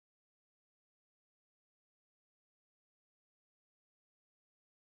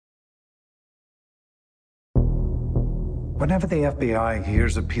Whenever the FBI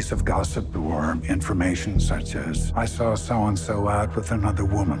hears a piece of gossip or information such as, I saw so-and-so out with another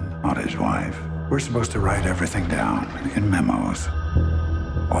woman, not his wife, we're supposed to write everything down in memos.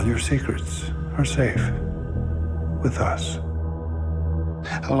 All your secrets are safe with us.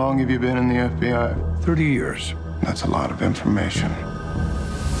 How long have you been in the FBI? 30 years. That's a lot of information.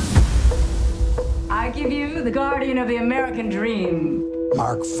 I give you the guardian of the American dream.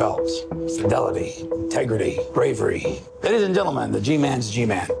 Mark Phelps. Fidelity, integrity, bravery. Ladies and gentlemen, the G-Man's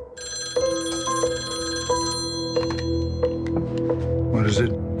G-Man. What is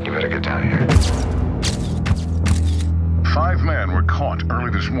it? You better get down here. 5 men were caught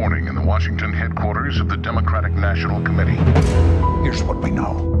early this morning in the Washington headquarters of the Democratic National Committee. Here's what we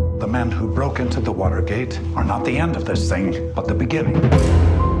know. The men who broke into the Watergate are not the end of this thing, but the beginning.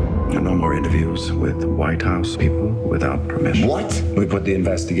 No more interviews with White House people without permission. What? We put the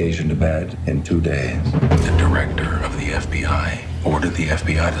investigation to bed in 2 days. The director of the FBI ordered the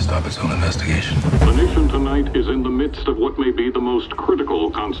FBI to stop its own investigation. The nation tonight is in the midst of what may be the most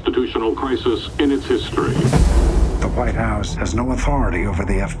critical constitutional crisis in its history. The White House has no authority over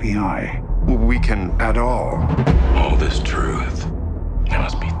the FBI. We can At all. All this truth, it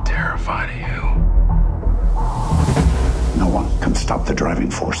must be terrified of you. No one can stop the driving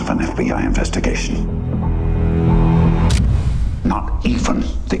force of an FBI investigation. Not even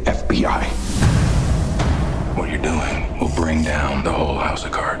the FBI. What you're doing will bring down the whole house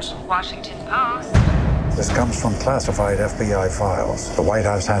of cards. Washington Post. This comes from classified FBI files. The White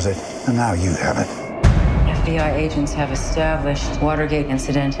House has it, and now you have it. FBI agents have established Watergate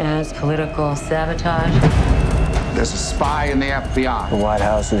incident as political sabotage. There's a spy in the FBI. The White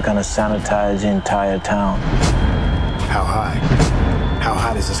House is gonna sanitize the entire town. How high? How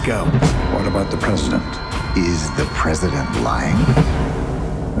high does this go? What about the president? Is the president lying?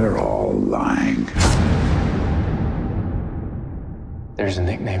 They're all lying. There's a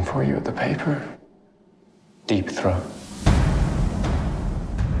nickname for you at the paper. Deep Throat.